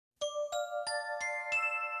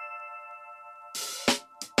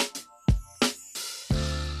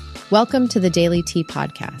Welcome to the Daily Tea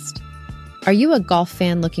Podcast. Are you a golf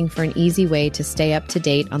fan looking for an easy way to stay up to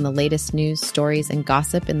date on the latest news, stories, and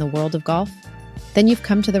gossip in the world of golf? Then you've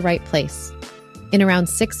come to the right place. In around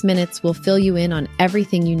 6 minutes, we'll fill you in on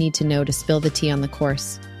everything you need to know to spill the tea on the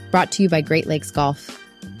course. Brought to you by Great Lakes Golf.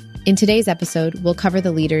 In today's episode, we'll cover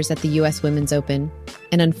the leaders at the U.S. Women's Open,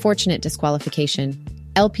 an unfortunate disqualification,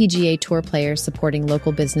 LPGA Tour players supporting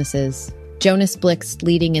local businesses, Jonas Blixt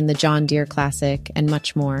leading in the John Deere Classic, and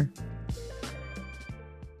much more.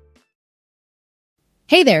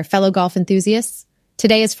 Hey there, fellow golf enthusiasts.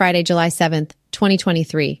 Today is Friday, July 7th,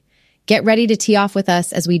 2023. Get ready to tee off with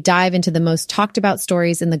us as we dive into the most talked about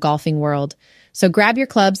stories in the golfing world. So grab your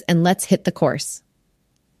clubs and let's hit the course.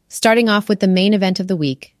 Starting off with the main event of the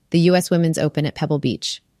week, the U.S. Women's Open at Pebble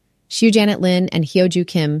Beach. Xiyu Janet Lin and Hyo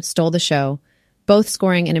Kim stole the show, both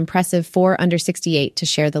scoring an impressive 4 under 68 to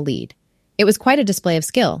share the lead. It was quite a display of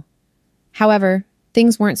skill. However,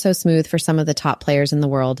 things weren't so smooth for some of the top players in the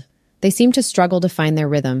world. They seemed to struggle to find their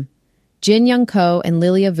rhythm. Jin Young Ko and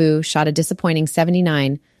Lilia Vu shot a disappointing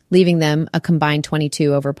 79, leaving them a combined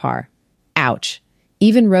 22 over par. Ouch.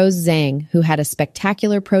 Even Rose Zhang, who had a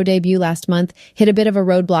spectacular pro debut last month, hit a bit of a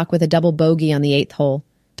roadblock with a double bogey on the 8th hole.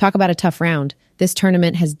 Talk about a tough round. This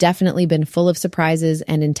tournament has definitely been full of surprises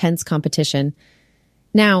and intense competition.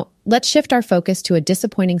 Now, let's shift our focus to a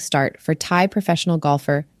disappointing start for Thai professional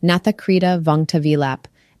golfer Natthakritta Vongtaveelap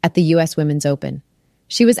at the U.S. Women's Open.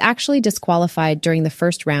 She was actually disqualified during the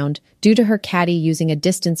first round due to her caddy using a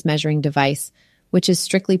distance measuring device, which is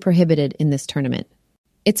strictly prohibited in this tournament.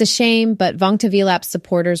 It's a shame, but Vongtaveelap's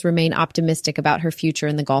supporters remain optimistic about her future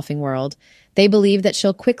in the golfing world. They believe that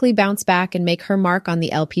she'll quickly bounce back and make her mark on the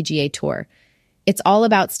LPGA Tour. It's all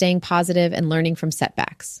about staying positive and learning from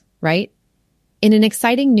setbacks, right? In an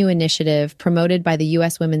exciting new initiative promoted by the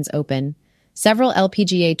U.S. Women's Open, several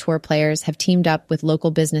LPGA Tour players have teamed up with local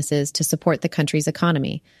businesses to support the country's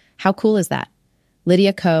economy. How cool is that?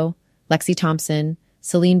 Lydia Ko, Lexi Thompson,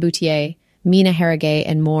 Celine Boutier, Mina Haragay,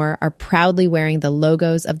 and more are proudly wearing the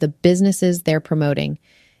logos of the businesses they're promoting.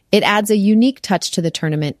 It adds a unique touch to the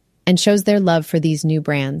tournament and shows their love for these new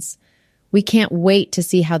brands. We can't wait to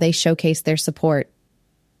see how they showcase their support.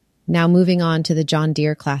 Now moving on to the John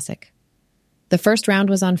Deere Classic. The first round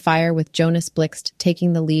was on fire with Jonas Blixt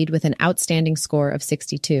taking the lead with an outstanding score of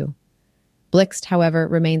 62. Blixt, however,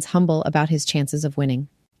 remains humble about his chances of winning.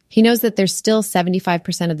 He knows that there's still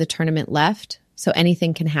 75% of the tournament left, so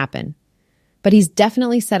anything can happen. But he's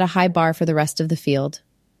definitely set a high bar for the rest of the field.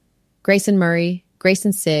 Grayson Murray,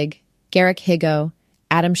 Grayson Sigg, Garrick Higo,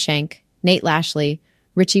 Adam Schenk, Nate Lashley,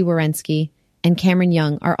 Richie Werenski, and Cameron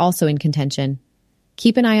Young are also in contention.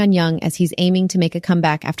 Keep an eye on Young as he's aiming to make a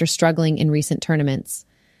comeback after struggling in recent tournaments.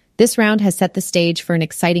 This round has set the stage for an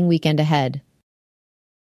exciting weekend ahead.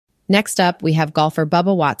 Next up, we have golfer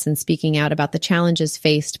Bubba Watson speaking out about the challenges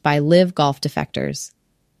faced by LIV Golf defectors.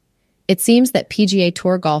 It seems that PGA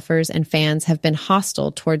Tour golfers and fans have been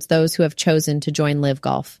hostile towards those who have chosen to join LIV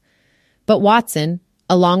Golf. But Watson,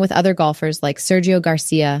 along with other golfers like Sergio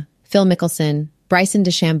Garcia, Phil Mickelson, Bryson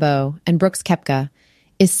DeChambeau, and Brooks Koepka,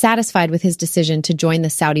 is satisfied with his decision to join the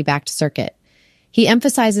Saudi-backed circuit. He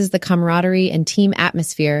emphasizes the camaraderie and team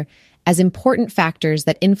atmosphere as important factors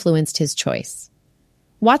that influenced his choice.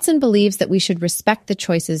 Watson believes that we should respect the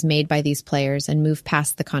choices made by these players and move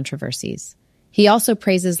past the controversies. He also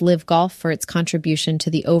praises LIV Golf for its contribution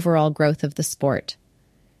to the overall growth of the sport.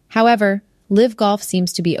 However, LIV Golf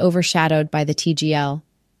seems to be overshadowed by the TGL,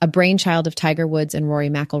 a brainchild of Tiger Woods and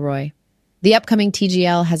Rory McIlroy. The upcoming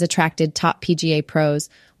TGL has attracted top PGA pros,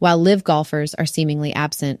 while LIV golfers are seemingly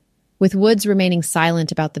absent. With Woods remaining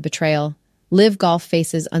silent about the betrayal, LIV Golf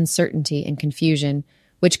faces uncertainty and confusion,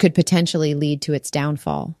 which could potentially lead to its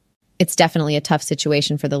downfall. It's definitely a tough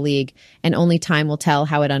situation for the league, and only time will tell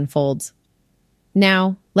how it unfolds.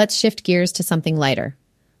 Now, let's shift gears to something lighter.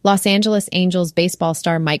 Los Angeles Angels baseball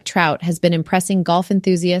star Mike Trout has been impressing golf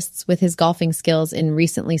enthusiasts with his golfing skills in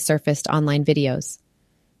recently surfaced online videos.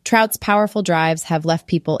 Trout's powerful drives have left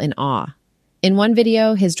people in awe. In one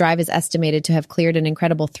video, his drive is estimated to have cleared an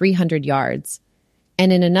incredible 300 yards,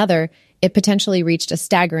 and in another, it potentially reached a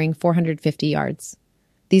staggering 450 yards.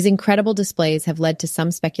 These incredible displays have led to some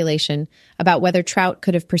speculation about whether Trout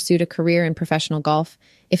could have pursued a career in professional golf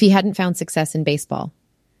if he hadn't found success in baseball.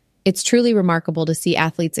 It's truly remarkable to see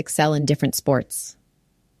athletes excel in different sports.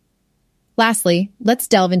 Lastly, let's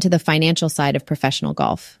delve into the financial side of professional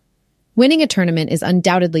golf. Winning a tournament is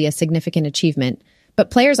undoubtedly a significant achievement,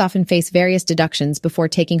 but players often face various deductions before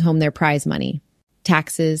taking home their prize money.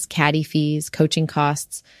 Taxes, caddy fees, coaching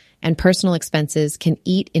costs, and personal expenses can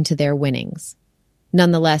eat into their winnings.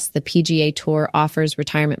 Nonetheless, the PGA Tour offers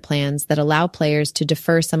retirement plans that allow players to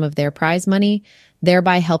defer some of their prize money,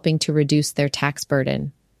 thereby helping to reduce their tax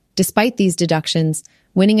burden. Despite these deductions,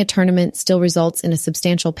 winning a tournament still results in a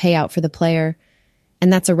substantial payout for the player.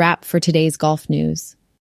 And that's a wrap for today's golf news.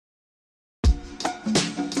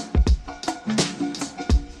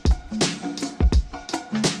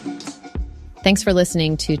 Thanks for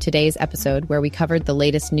listening to today's episode where we covered the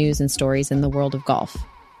latest news and stories in the world of golf.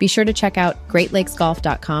 Be sure to check out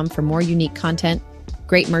GreatLakesGolf.com for more unique content,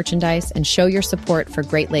 great merchandise, and show your support for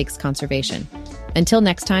Great Lakes conservation. Until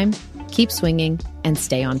next time, keep swinging and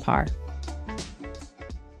stay on par.